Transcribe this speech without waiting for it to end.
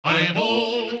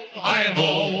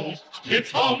hi-ho, it's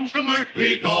home from work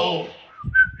we go.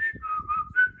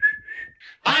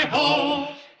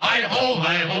 Hi-ho, hi-ho,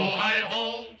 hi-ho,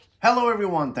 hi-ho. Hello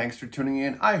everyone, thanks for tuning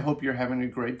in. I hope you're having a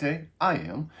great day. I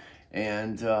am.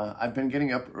 And I've been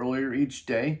getting up earlier each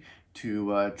day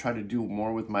to try to do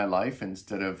more with my life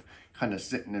instead of kind of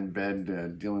sitting in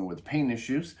bed dealing with pain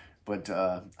issues. But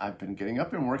I've been getting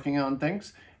up and working on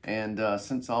things. And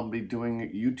since I'll be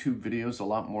doing YouTube videos a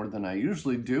lot more than I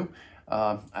usually do,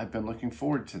 I've been looking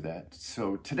forward to that.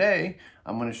 So today,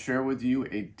 I'm going to share with you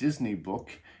a Disney book.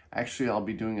 Actually, I'll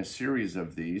be doing a series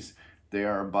of these. They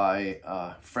are by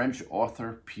French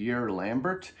author Pierre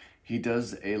Lambert. He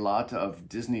does a lot of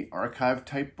Disney archive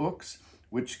type books,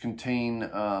 which contain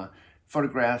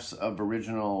photographs of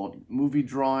original movie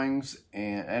drawings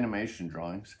and animation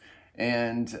drawings,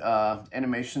 and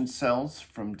animation cels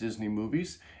from Disney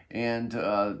movies, and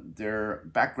their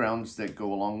backgrounds that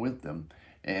go along with them.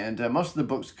 And most of the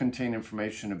books contain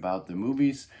information about the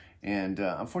movies, and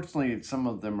unfortunately some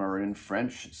of them are in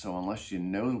French, so unless you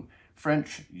know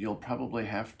French, you'll probably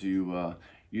have to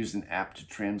use an app to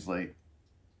translate.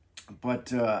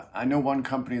 But I know one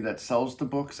company that sells the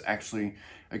books actually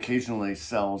occasionally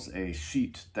sells a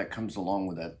sheet that comes along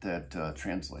with it that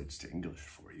translates to English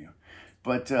for you.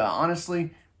 But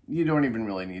honestly, you don't even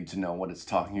really need to know what it's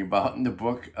talking about in the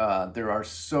book. There are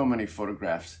so many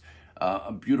photographs,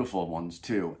 beautiful ones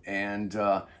too, and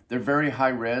they're very high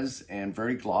res and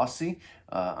very glossy.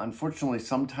 Unfortunately,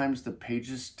 sometimes the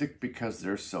pages stick because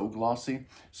they're so glossy,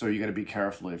 so you got to be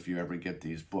careful if you ever get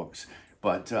these books.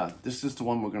 But this is the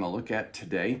one we're going to look at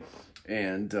today,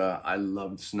 and I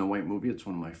love the Snow White movie. It's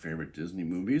one of my favorite Disney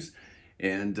movies,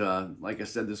 and like I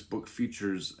said, this book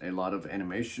features a lot of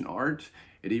animation art.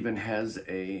 It even has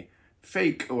a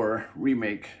fake or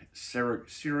remake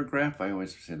serigraph, I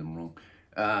always say them wrong,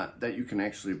 that you can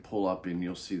actually pull up, and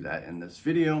you'll see that in this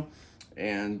video.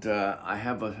 And I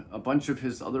have a bunch of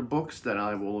his other books that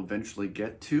I will eventually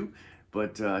get to,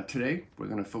 but today we're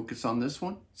going to focus on this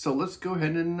one. So let's go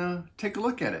ahead and take a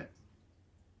look at it.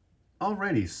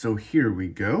 Alrighty, so here we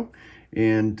go.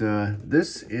 And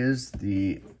this is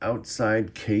the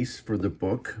outside case for the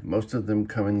book. Most of them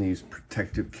come in these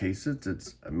protective cases.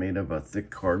 It's made of a thick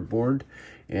cardboard,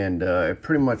 and it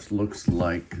pretty much looks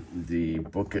like the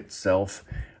book itself.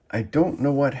 I don't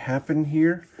know what happened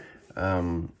here.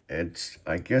 It's,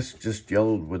 I guess, just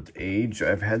yellowed with age.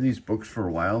 I've had these books for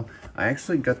a while. I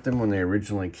actually got them when they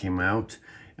originally came out.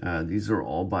 These are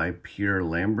all by Pierre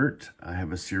Lambert. I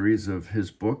have a series of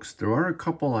his books. There are a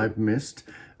couple I've missed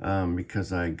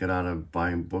because I got out of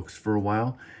buying books for a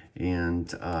while,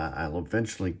 and I'll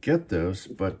eventually get those,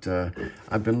 but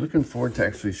I've been looking forward to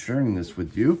actually sharing this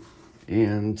with you.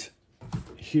 And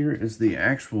here is the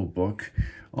actual book.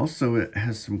 Also, it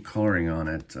has some coloring on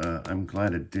it. I'm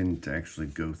glad it didn't actually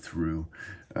go through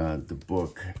the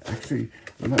book. Actually,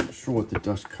 I'm not sure what the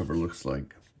dust cover looks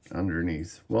like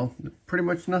underneath. Well, pretty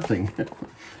much nothing.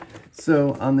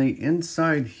 So on the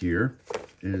inside here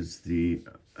is the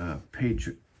page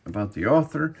about the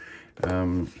author.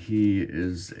 He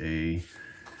is a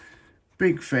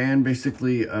big fan,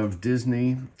 basically, of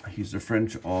Disney. He's a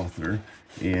French author,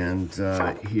 and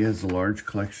he has a large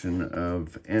collection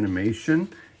of animation.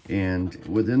 And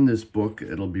within this book,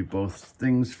 it'll be both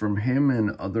things from him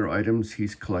and other items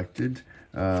he's collected.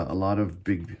 A lot of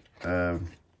big, I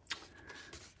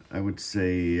would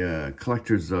say,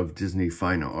 collectors of Disney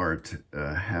fine art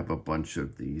have a bunch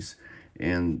of these.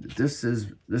 And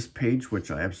this page, which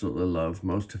I absolutely love.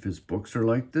 Most of his books are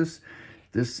like this.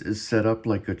 This is set up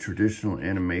like a traditional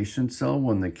animation cell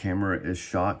when the camera is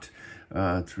shot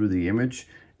through the image.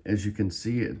 As you can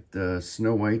see, the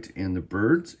Snow White and the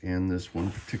birds in this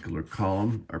one particular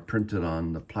column are printed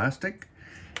on the plastic.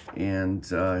 And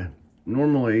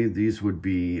normally these would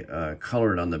be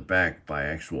colored on the back by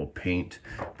actual paint,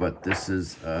 but this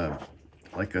is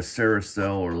like a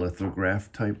sericel or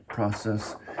lithograph type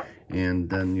process. And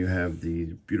then you have the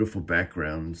beautiful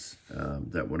backgrounds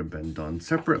that would have been done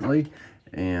separately.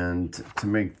 And to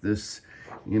make this,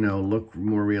 you know, look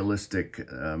more realistic,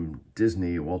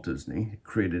 Walt Disney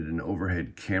created an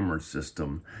overhead camera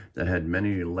system that had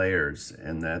many layers,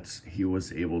 and he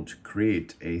was able to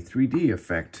create a 3D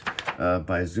effect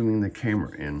by zooming the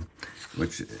camera in,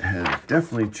 which has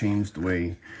definitely changed the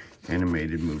way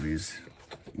animated movies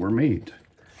were made.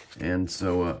 And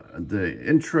so the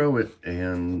intro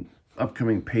and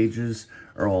upcoming pages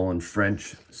are all in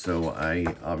French, so I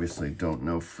obviously don't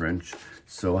know French,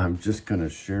 so I'm just going to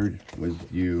share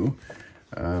with you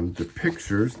the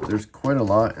pictures. There's quite a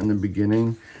lot in the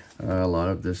beginning. A lot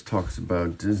of this talks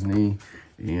about Disney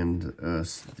and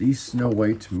the Snow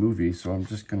White movie, so I'm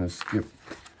just going to skip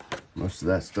most of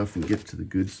that stuff and get to the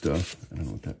good stuff. I don't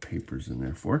know what that paper's in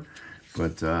there for,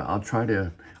 but I'll try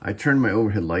to, I turned my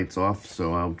overhead lights off,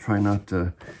 so I'll try not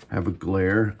to have a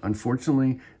glare.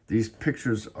 Unfortunately, these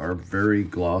pictures are very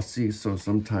glossy, so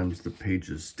sometimes the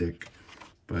pages stick.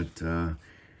 But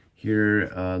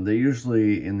here, they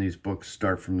usually in these books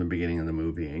start from the beginning of the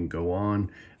movie and go on,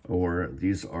 or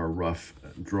these are rough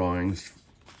drawings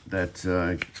that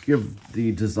give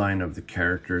the design of the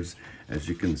characters. As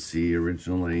you can see,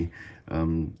 originally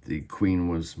the queen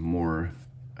was more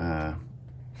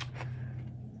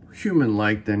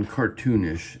human-like than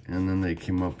cartoonish, and then they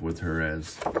came up with her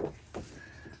as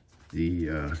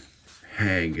the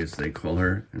hag, as they call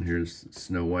her. And here's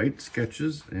Snow White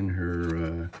sketches in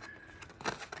her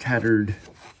tattered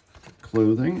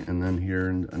clothing, and then here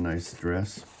in a nice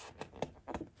dress.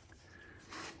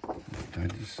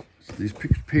 These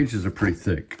pages are pretty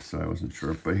thick, so I wasn't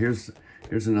sure. But here's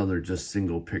another just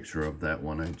single picture of that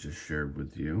one I just shared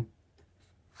with you.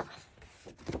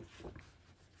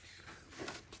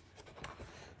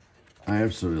 I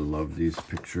absolutely love these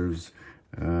pictures.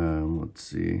 Let's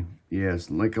see. Yes,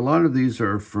 like a lot of these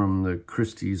are from the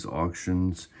Christie's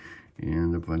auctions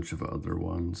and a bunch of other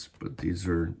ones. But these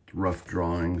are rough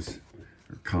drawings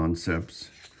or concepts.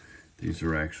 These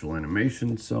are actual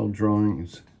animation cell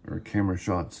drawings or camera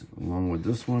shots along with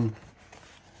this one.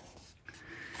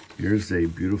 Here's a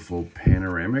beautiful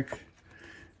panoramic.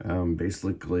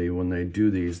 Basically, when they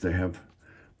do these, they have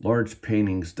large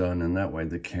paintings done, and that way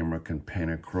the camera can pan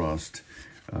across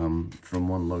from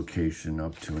one location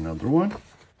up to another one.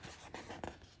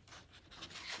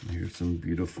 Here's some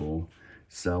beautiful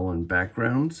cell and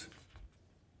backgrounds.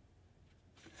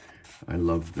 I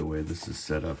love the way this is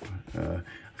set up.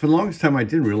 For the longest time, I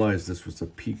didn't realize this was a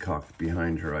peacock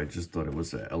behind her. I just thought it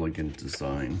was an elegant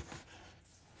design.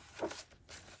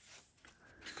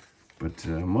 But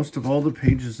most of all the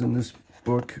pages in this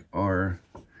book are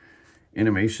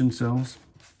animation cells,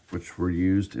 which were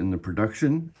used in the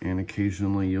production, and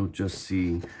occasionally you'll just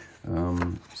see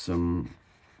some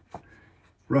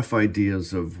rough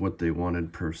ideas of what they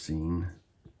wanted per scene.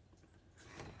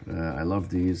 I love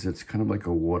these. It's kind of like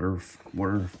a water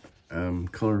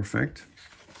color effect.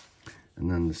 And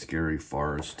then the scary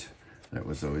forest. That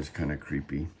was always kind of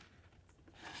creepy.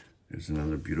 There's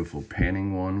another beautiful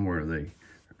panning one where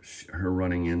her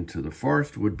running into the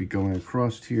forest would be going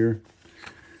across here.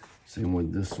 Same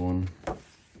with this one.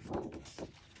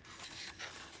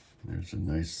 There's a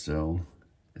nice cell.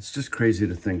 It's just crazy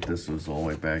to think this was all the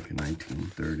way back in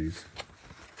 1930s.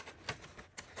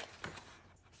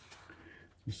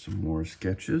 There's some more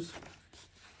sketches.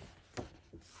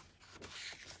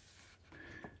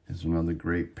 Here's another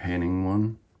great panning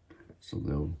one. So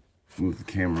they'll move the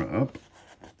camera up.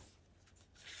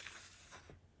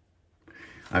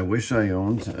 I wish I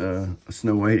owned a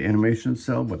Snow White animation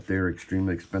cell, but they're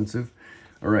extremely expensive.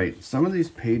 All right, some of these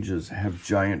pages have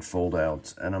giant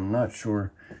fold-outs, and I'm not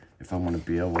sure if I'm going to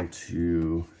be able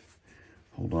to...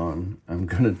 Hold on. I'm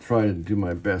going to try to do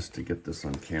my best to get this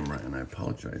on camera, and I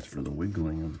apologize for the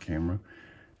wiggling of the camera.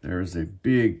 There is a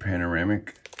big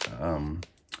panoramic.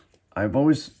 I've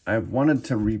wanted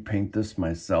to repaint this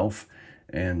myself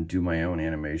and do my own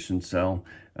animation cell,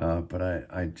 but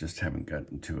I just haven't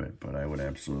gotten to it, but I would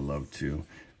absolutely love to.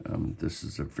 This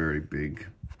is a very big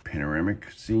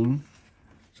panoramic scene,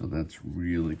 so that's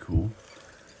really cool.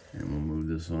 And we'll move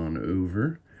this on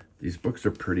over. These books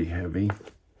are pretty heavy.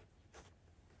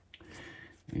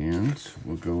 And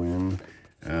we'll go in.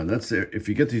 That's it. If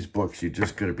you get these books, you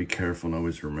just got to be careful and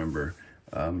always remember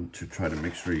to try to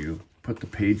make sure you put the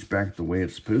page back the way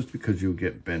it's supposed, because you'll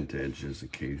get bent edges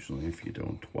occasionally if you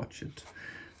don't watch it.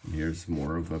 And here's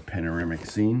more of a panoramic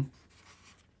scene.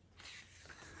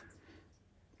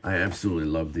 I absolutely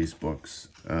love these books.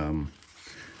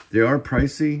 They are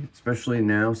pricey, especially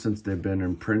now since they've been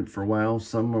in print for a while.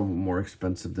 Some are more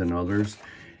expensive than others.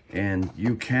 And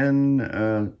you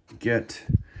can get,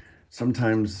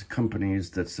 sometimes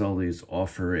companies that sell these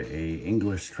offer a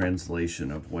English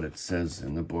translation of what it says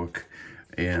in the book.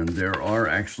 And there are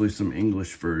actually some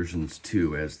English versions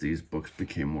too, as these books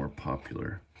became more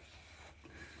popular.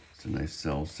 It's a nice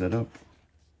cell setup.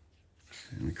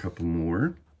 And a couple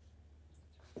more.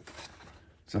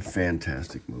 It's a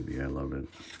fantastic movie. I love it.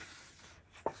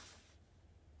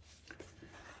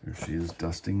 There she is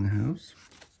dusting the house.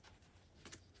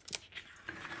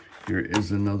 Here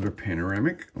is another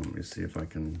panoramic. Let me see if I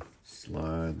can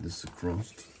slide this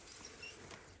across.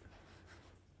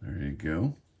 There you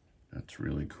go. That's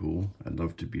really cool. I'd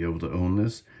love to be able to own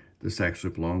this. This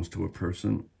actually belongs to a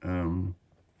person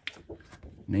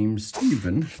named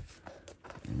Stephen.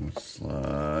 Let's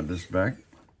slide this back.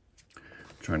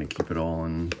 trying to keep it all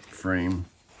in frame.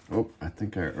 Oh, I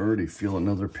think I already feel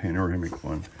another panoramic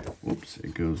one. Whoops,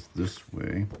 it goes this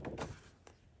way.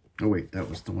 Oh wait, that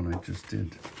was the one I just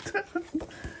did.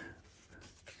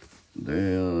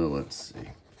 There, let's see.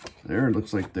 There, it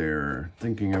looks like they're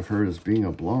thinking of her as being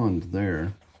a blonde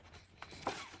there.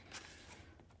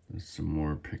 There's some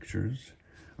more pictures.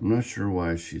 I'm not sure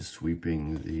why she's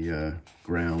sweeping the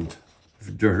ground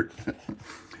of dirt.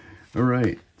 All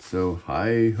right, so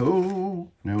hi-ho.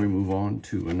 Now we move on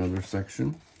to another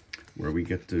section where we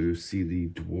get to see the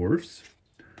dwarfs,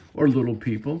 or little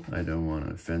people. I don't want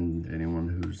to offend anyone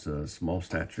who's small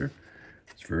stature.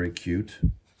 It's very cute.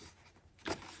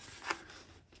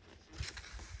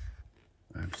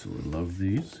 I absolutely love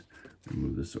these. Let me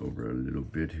move this over a little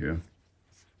bit here.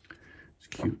 It's a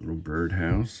cute little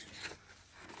birdhouse.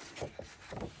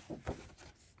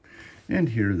 And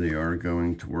here they are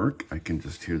going to work. I can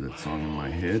just hear that song in my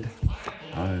head.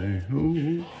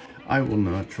 Hi-ho. I will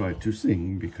not try to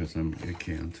sing because I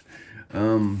can't.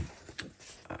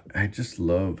 I just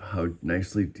love how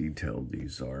nicely detailed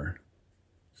these are.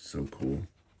 So cool.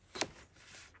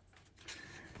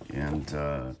 And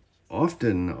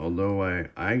often, although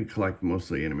I collect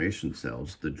mostly animation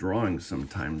cels, the drawings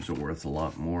sometimes are worth a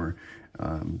lot more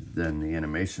than the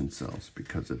animation cels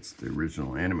because it's the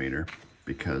original animator.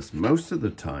 Because most of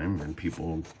the time, and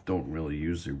people don't really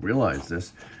usually realize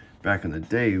this, back in the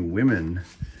day, women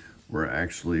were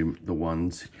actually the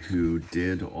ones who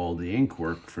did all the ink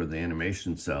work for the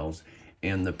animation cels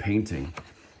and the painting.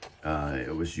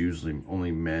 It was usually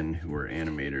only men who were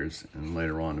animators, and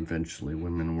later on, eventually,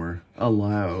 women were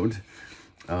allowed.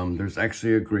 There's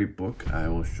actually a great book I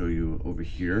will show you over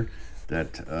here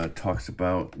that talks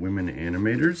about women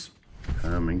animators.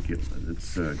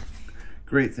 It's a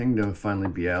great thing to finally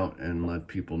be out and let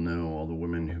people know all the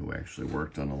women who actually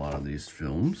worked on a lot of these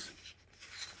films.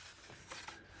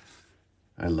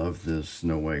 I love the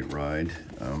Snow White ride.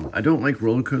 I don't like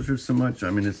roller coasters so much. I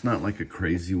mean, it's not like a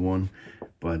crazy one,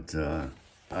 but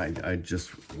I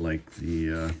just like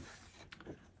the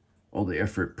all the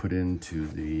effort put into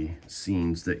the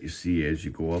scenes that you see as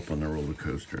you go up on the roller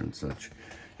coaster and such.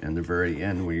 And the very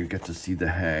end where you get to see the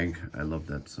hag, I love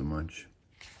that so much.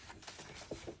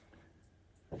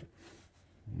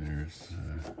 There's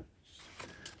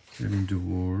Seven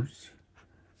Dwarfs.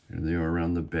 Here they are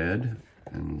around the bed.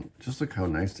 And just look how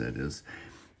nice that is.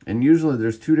 And usually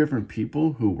there's two different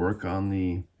people who work on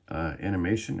the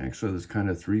animation. Actually, there's kind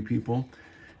of three people.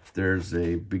 There's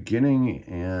a beginning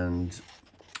and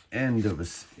end of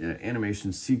an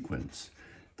animation sequence.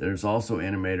 There's also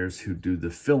animators who do the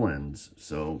fill-ins.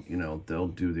 So, you know, they'll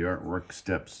do the artwork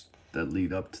steps that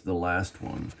lead up to the last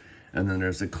one. And then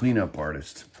there's a cleanup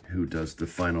artist who does the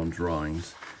final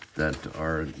drawings that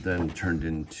are then turned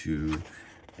into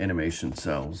animation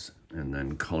cels and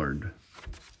then colored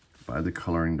by the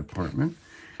coloring department.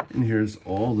 And here's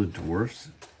all the dwarfs.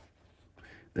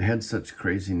 They had such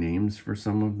crazy names for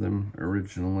some of them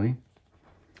originally.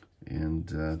 And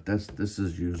this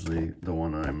is usually the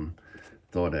one I'm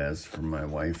thought as for my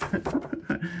wife.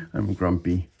 I'm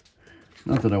grumpy.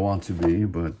 Not that I want to be,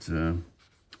 but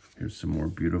here's some more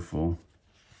beautiful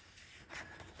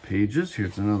pages.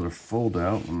 Here's another fold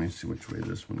out. Let me see which way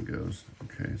this one goes.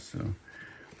 Okay, so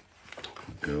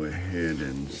go ahead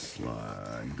and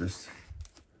slide this.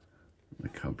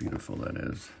 Look how beautiful that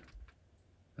is.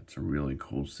 That's a really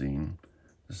cool scene.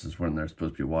 This is when they're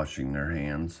supposed to be washing their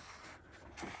hands.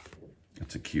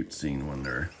 It's a cute scene when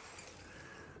they're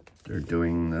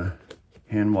doing the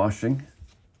hand washing.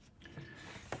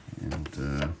 And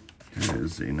here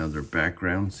is another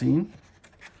background scene.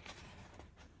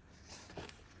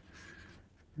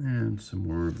 And some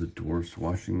more of the dwarfs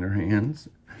washing their hands.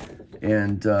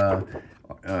 And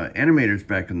animators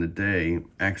back in the day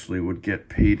actually would get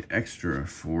paid extra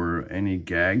for any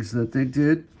gags that they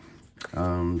did.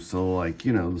 So like,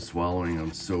 you know, the swallowing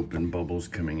of soap and bubbles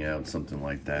coming out, something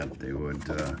like that, they would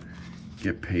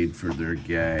get paid for their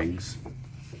gags.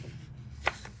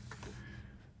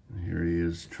 And here he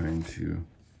is trying to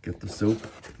get the soap.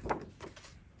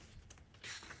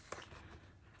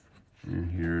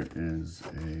 And here is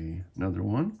another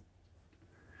one.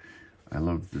 I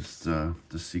love this the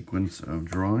sequence of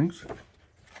drawings.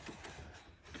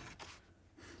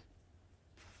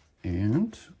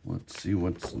 And let's see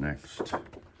what's next.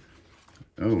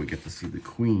 Oh, we get to see the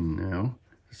queen now.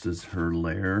 This is her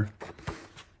lair.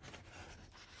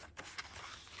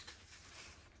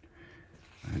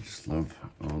 I just love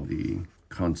all the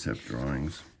concept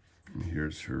drawings. And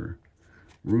here's her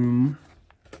room.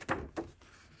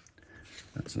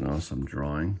 That's an awesome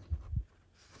drawing.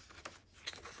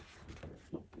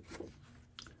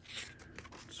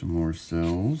 Let's Some more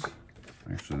cels.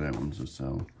 Actually, that one's a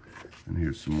cel. And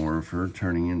here's some more of her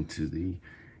turning into the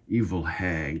evil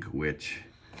hag witch.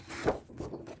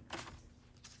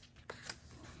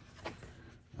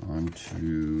 On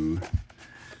to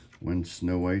when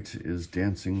Snow White is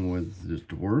dancing with the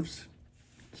dwarves.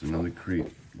 It's another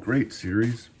great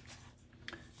series.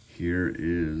 Here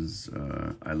is,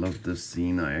 I love this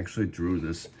scene. I actually drew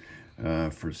this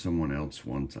for someone else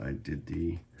once. I did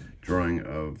the drawing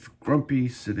of Grumpy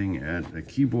sitting at a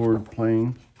keyboard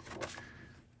playing.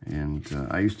 And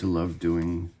I used to love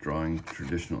drawing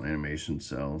traditional animation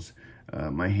cels.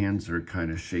 My hands are kind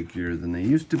of shakier than they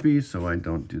used to be, so I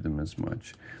don't do them as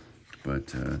much. But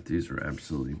these are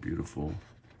absolutely beautiful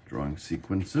drawing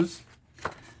sequences.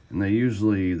 And they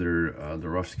usually, the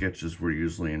rough sketches were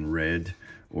usually in red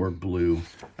or blue.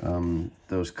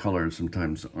 Those colors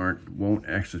sometimes won't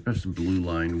actually, especially blue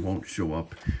line, won't show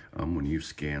up when you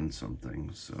scan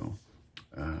something. So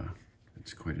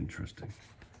it's quite interesting.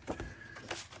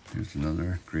 Here's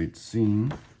another great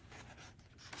scene.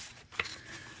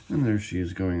 And there she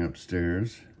is going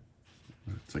upstairs.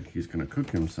 Looks like he's going to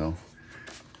cook himself.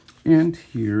 And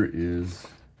here is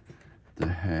the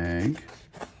hag,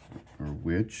 or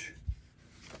witch.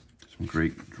 Some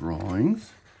great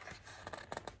drawings.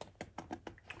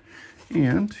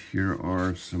 And here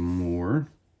are some more.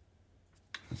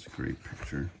 That's a great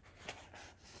picture.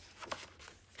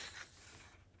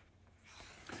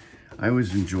 I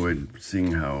always enjoyed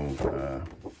seeing how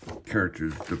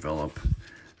characters develop.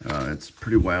 It's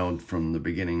pretty wild from the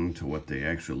beginning to what they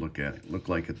actually look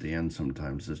like at the end.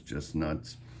 Sometimes it's just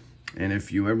nuts. And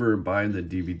if you ever buy the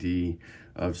DVD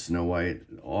of Snow White,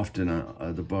 often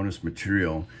the bonus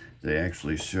material, they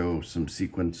actually show some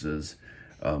sequences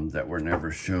that were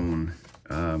never shown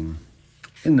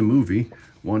in the movie.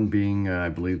 One being, I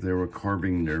believe they were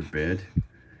carving their bed.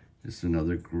 This is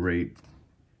another great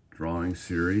drawing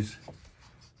series.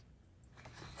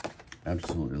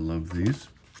 Absolutely love these.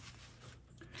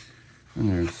 And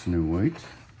there's Snow White.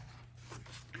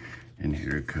 And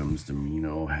here comes the mean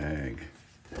old hag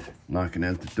knocking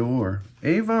at the door.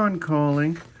 Avon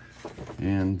calling.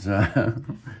 And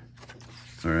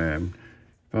sorry,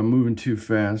 if I'm moving too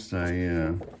fast,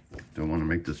 I don't want to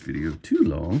make this video too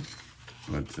long.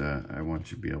 But I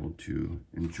want you to be able to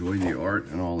enjoy the art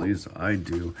and all these. I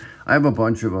do. I have a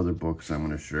bunch of other books I'm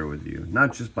going to share with you.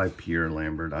 Not just by Pierre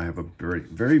Lambert. I have a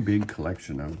very big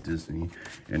collection of Disney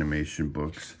animation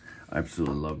books. I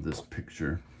absolutely love this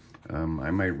picture. I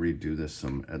might redo this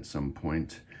at some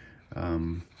point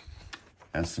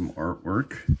as some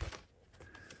artwork.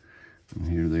 And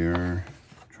here they are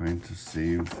trying to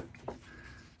save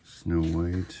Snow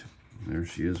White. There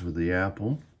she is with the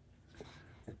apple.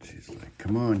 She's like,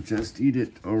 come on, just eat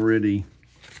it already.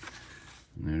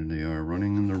 And there they are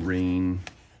running in the rain.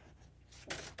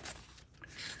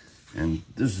 And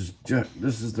this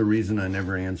is the reason I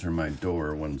never answer my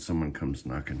door when someone comes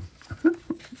knocking.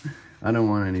 I don't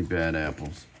want any bad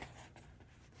apples.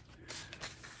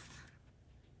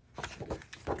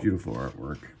 Beautiful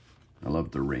artwork. I love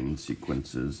the rain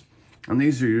sequences. And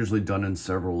these are usually done in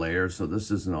several layers, so this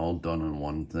isn't all done in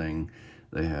one thing.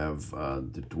 They have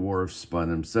the dwarfs by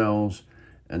themselves,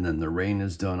 and then the rain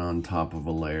is done on top of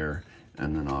a layer,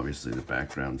 and then obviously the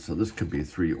background. So this could be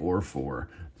 3 or 4.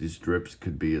 These drips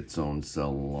could be its own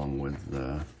cel along with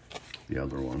the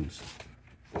other ones.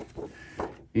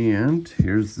 And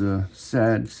here's the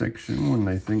sad section when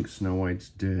they think Snow White's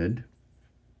dead.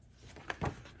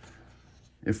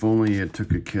 If only it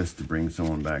took a kiss to bring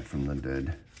someone back from the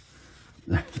dead.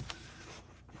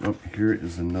 Oh, here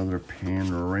is another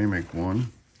panoramic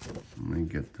one. Let me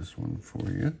get this one for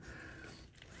you.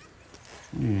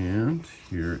 And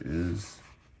here is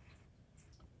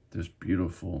this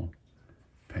beautiful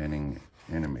panning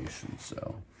animation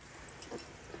cel.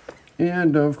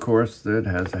 And of course, that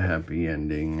has a happy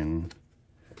ending. And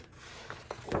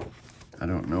I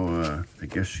don't know, I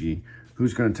guess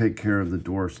who's going to take care of the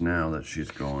dwarfs now that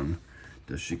she's gone?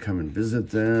 Does she come and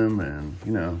visit them? And,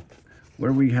 you know,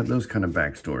 where we have those kind of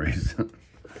backstories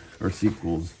or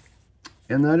sequels.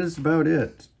 And that is about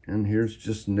it. And here's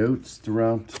just notes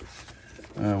throughout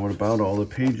what about all the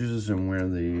pages and where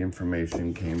the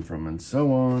information came from and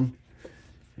so on.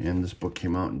 And this book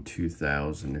came out in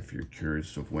 2000 if you're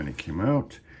curious of when it came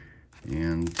out.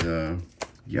 And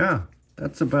yeah,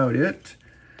 that's about it.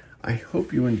 I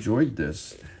hope you enjoyed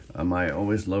this. I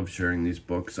always love sharing these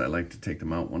books. I like to take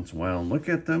them out once in a while and look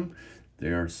at them. They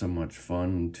are so much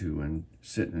fun to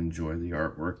sit and enjoy the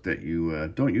artwork that you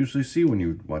don't usually see when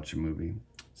you watch a movie.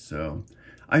 So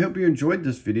I hope you enjoyed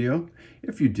this video.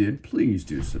 If you did, please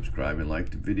do subscribe and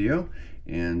like the video.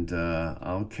 And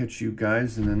I'll catch you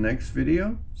guys in the next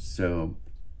video. So,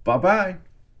 bye-bye.